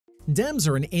Dams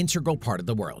are an integral part of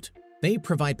the world. They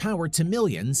provide power to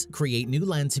millions, create new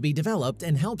land to be developed,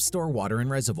 and help store water in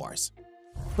reservoirs.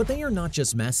 But they are not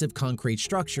just massive concrete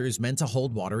structures meant to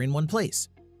hold water in one place.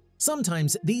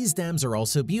 Sometimes these dams are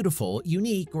also beautiful,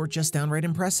 unique, or just downright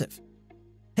impressive.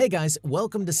 Hey guys,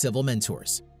 welcome to Civil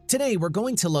Mentors. Today we're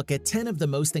going to look at 10 of the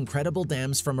most incredible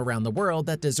dams from around the world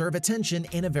that deserve attention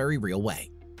in a very real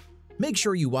way. Make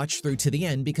sure you watch through to the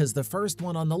end because the first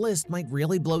one on the list might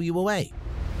really blow you away.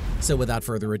 So without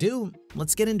further ado,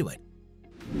 let's get into it.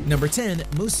 Number 10.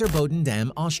 MOOSERBODEN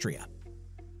Dam, Austria.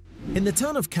 In the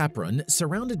town of Kaprun,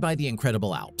 surrounded by the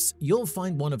incredible Alps, you'll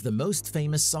find one of the most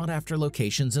famous sought-after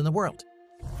locations in the world.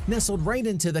 Nestled right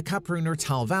into the Kapruner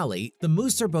Tal Valley, the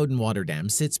MOOSERBODEN water dam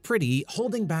sits pretty,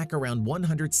 holding back around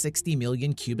 160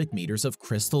 million cubic meters of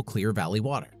crystal-clear valley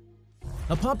water.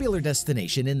 A popular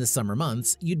destination in the summer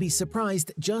months, you'd be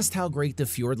surprised just how great the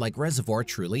fjord-like reservoir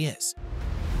truly is.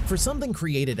 For something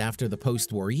created after the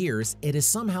post-war years, it has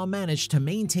somehow managed to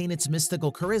maintain its mystical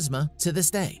charisma to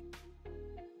this day.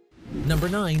 Number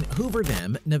 9. Hoover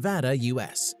Dam, Nevada,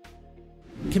 U.S.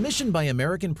 Commissioned by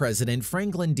American President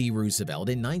Franklin D. Roosevelt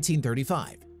in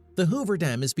 1935, the Hoover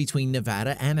Dam is between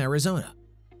Nevada and Arizona.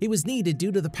 It was needed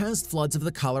due to the past floods of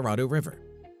the Colorado River.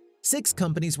 6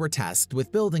 companies were tasked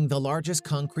with building the largest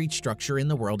concrete structure in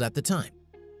the world at the time.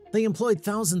 They employed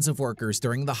thousands of workers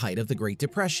during the height of the Great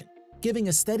Depression, giving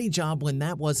a steady job when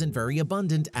that wasn't very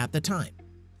abundant at the time.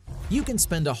 You can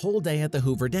spend a whole day at the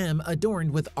Hoover Dam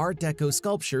adorned with Art Deco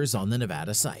sculptures on the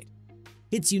Nevada site.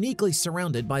 It's uniquely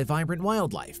surrounded by vibrant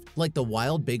wildlife, like the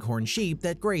wild bighorn sheep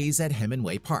that graze at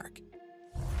Hemingway Park.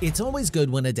 It's always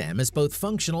good when a dam is both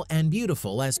functional and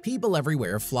beautiful, as people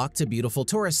everywhere flock to beautiful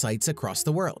tourist sites across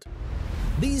the world.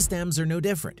 These dams are no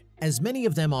different, as many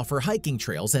of them offer hiking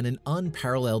trails and an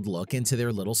unparalleled look into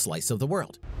their little slice of the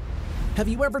world. Have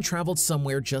you ever traveled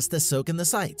somewhere just to soak in the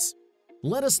sights?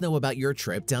 Let us know about your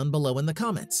trip down below in the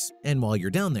comments. And while you're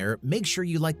down there, make sure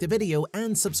you like the video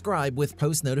and subscribe with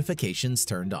post notifications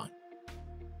turned on.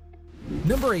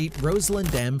 Number 8.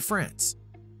 Roseland Dam, France.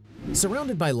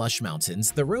 Surrounded by lush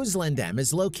mountains, the Roseland Dam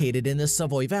is located in the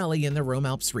Savoy Valley in the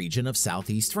Rhône-Alpes region of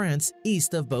southeast France,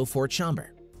 east of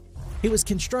Beaufort-Chamber. It was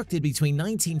constructed between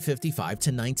 1955 to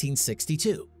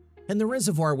 1962, and the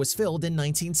reservoir was filled in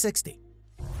 1960.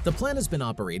 The plant has been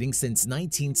operating since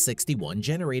 1961,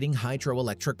 generating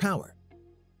hydroelectric power.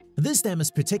 This dam is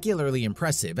particularly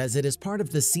impressive as it is part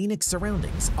of the scenic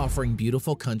surroundings, offering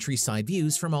beautiful countryside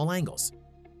views from all angles.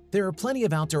 There are plenty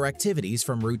of outdoor activities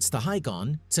from routes to hike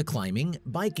on, to climbing,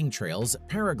 biking trails,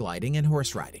 paragliding, and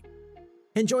horse riding.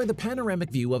 Enjoy the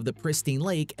panoramic view of the pristine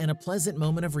lake and a pleasant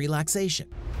moment of relaxation.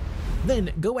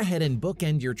 Then go ahead and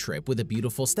bookend your trip with a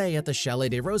beautiful stay at the Chalet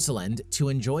de Roseland to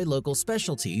enjoy local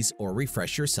specialties or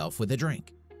refresh yourself with a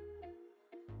drink.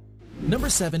 Number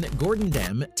 7. Gordon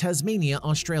Dam, Tasmania,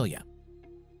 Australia.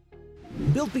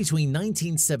 Built between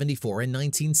 1974 and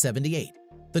 1978,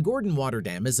 the Gordon Water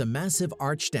Dam is a massive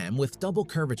arch dam with double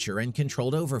curvature and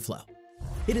controlled overflow.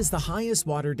 It is the highest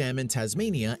water dam in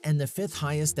Tasmania and the 5th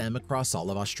highest dam across all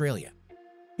of Australia.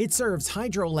 It serves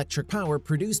hydroelectric power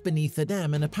produced beneath the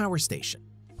dam in a power station.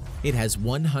 It has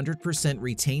 100%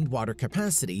 retained water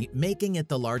capacity, making it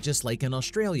the largest lake in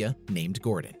Australia, named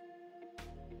Gordon.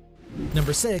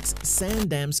 Number 6. Sand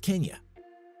Dams, Kenya.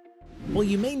 While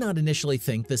you may not initially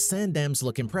think the sand dams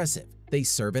look impressive, they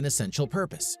serve an essential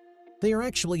purpose. They are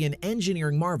actually an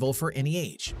engineering marvel for any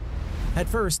age. At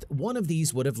first, one of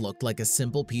these would have looked like a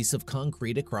simple piece of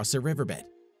concrete across a riverbed.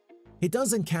 It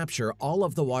doesn't capture all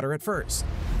of the water at first.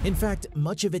 In fact,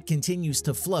 much of it continues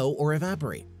to flow or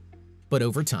evaporate. But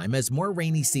over time, as more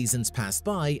rainy seasons passed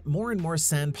by, more and more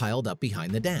sand piled up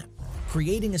behind the dam,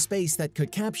 creating a space that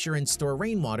could capture and store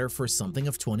rainwater for something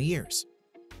of 20 years.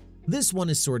 This one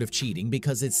is sort of cheating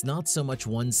because it's not so much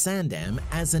one sand dam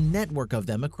as a network of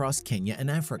them across Kenya and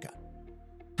Africa.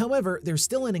 However, there's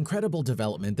still an incredible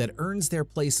development that earns their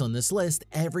place on this list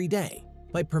every day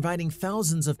by providing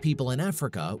thousands of people in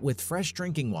Africa with fresh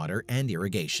drinking water and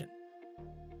irrigation.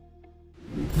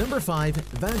 Number 5.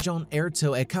 VAJONT,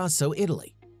 ERTO e CASSO,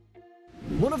 Italy.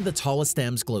 One of the tallest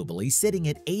dams globally, sitting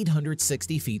at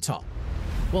 860 feet tall.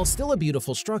 While still a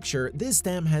beautiful structure, this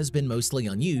dam has been mostly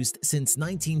unused since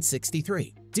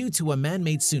 1963 due to a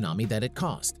man-made tsunami that it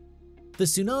caused. The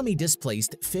tsunami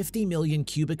displaced 50 million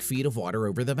cubic feet of water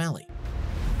over the valley.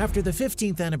 After the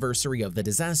 15th anniversary of the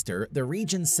disaster, the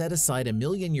region set aside €1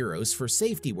 million for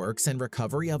safety works and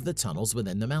recovery of the tunnels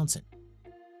within the mountain.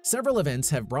 Several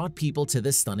events have brought people to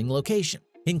this stunning location,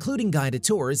 including guided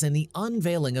tours and the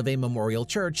unveiling of a memorial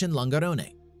church in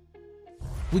Longarone.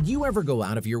 Would you ever go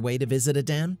out of your way to visit a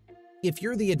dam? If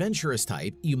you're the adventurous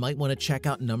type, you might want to check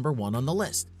out number 1 on the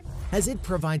list. as it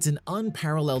provides an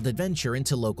unparalleled adventure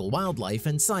into local wildlife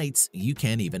and sights you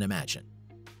can't even imagine.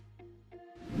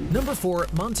 Number 4.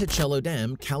 Monticello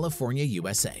Dam, California,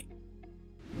 USA.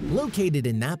 Located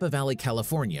in Napa Valley,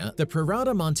 California, the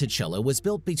Prerata Monticello was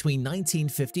built between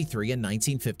 1953 and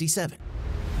 1957.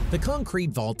 The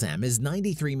concrete vault dam is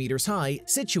 93 meters high,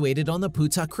 situated on the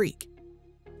Puta Creek.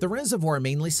 The reservoir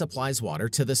mainly supplies water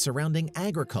to the surrounding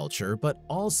agriculture, but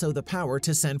also the power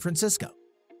to San Francisco.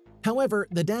 However,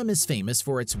 the dam is famous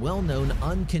for its well-known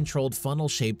uncontrolled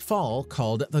funnel-shaped fall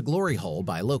called the Glory Hole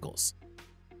by locals.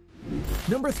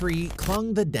 Number 3.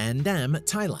 KHLONG the Dan Dam,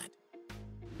 Thailand.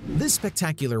 This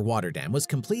spectacular water dam was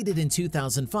completed in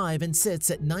 2005 and sits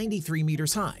at 93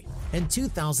 meters high and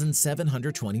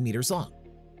 2,720 meters long.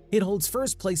 It holds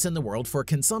first place in the world for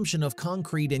consumption of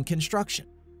concrete in construction,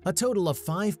 a total of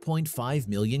 5.5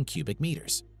 million cubic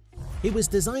meters. It was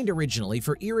designed originally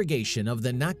for irrigation of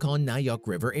the Nakhon Nayok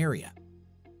River area.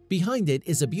 Behind it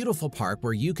is a beautiful park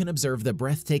where you can observe the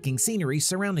breathtaking scenery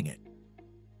surrounding it.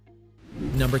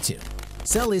 Number 2.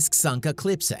 SELI'S KSANKA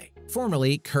KHLISPE,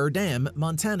 formerly KERR Dam,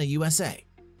 Montana, USA.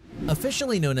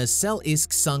 Officially known as SELI'S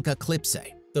KSANKA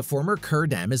KHLISPE, the former KERR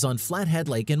Dam is on Flathead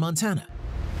Lake in Montana.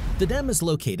 The dam is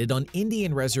located on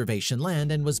Indian reservation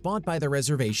land and was bought by the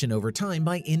reservation over time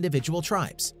by individual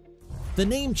tribes. The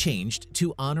name changed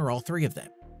to honor all three of them.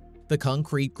 The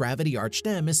concrete gravity arch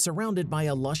dam is surrounded by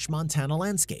a lush Montana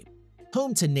landscape,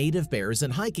 home to native bears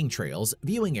and hiking trails,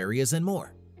 viewing areas, and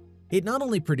more. It not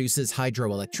only produces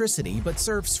hydroelectricity but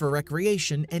serves for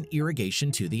recreation and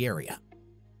irrigation to the area.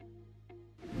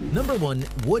 Number 1.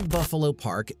 Wood Buffalo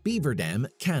Park, Beaver Dam,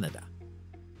 Canada.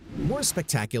 More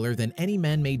spectacular than any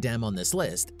man-made dam on this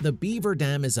list, the Beaver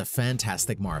Dam is a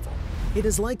fantastic marvel. It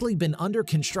has likely been under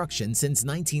construction since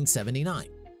 1979,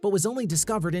 but was only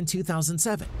discovered in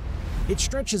 2007. It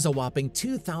stretches a whopping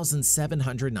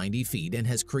 2,790 feet and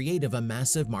has created a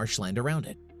massive marshland around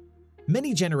it.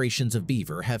 Many generations of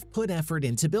beaver have put effort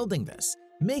into building this,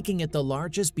 making it the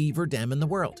largest beaver dam in the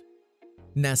world.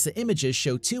 NASA images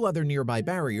show 2 other nearby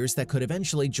barriers that could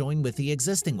eventually join with the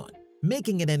existing one,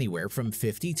 making it anywhere from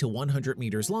 50 to 100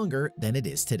 meters longer than it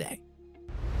is today.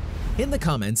 In the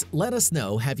comments, let us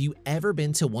know, have you ever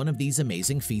been to one of these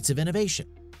amazing feats of innovation?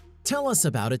 Tell us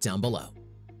about it down below.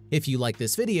 If you like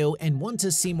this video and want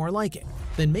to see more like it,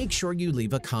 then make sure you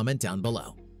leave a comment down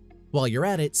below. While you're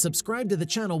at it, subscribe to the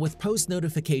channel with post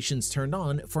notifications turned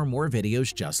on for more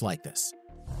videos just like this.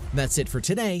 That's it for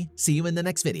today. See you in the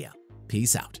next video.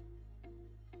 Peace out.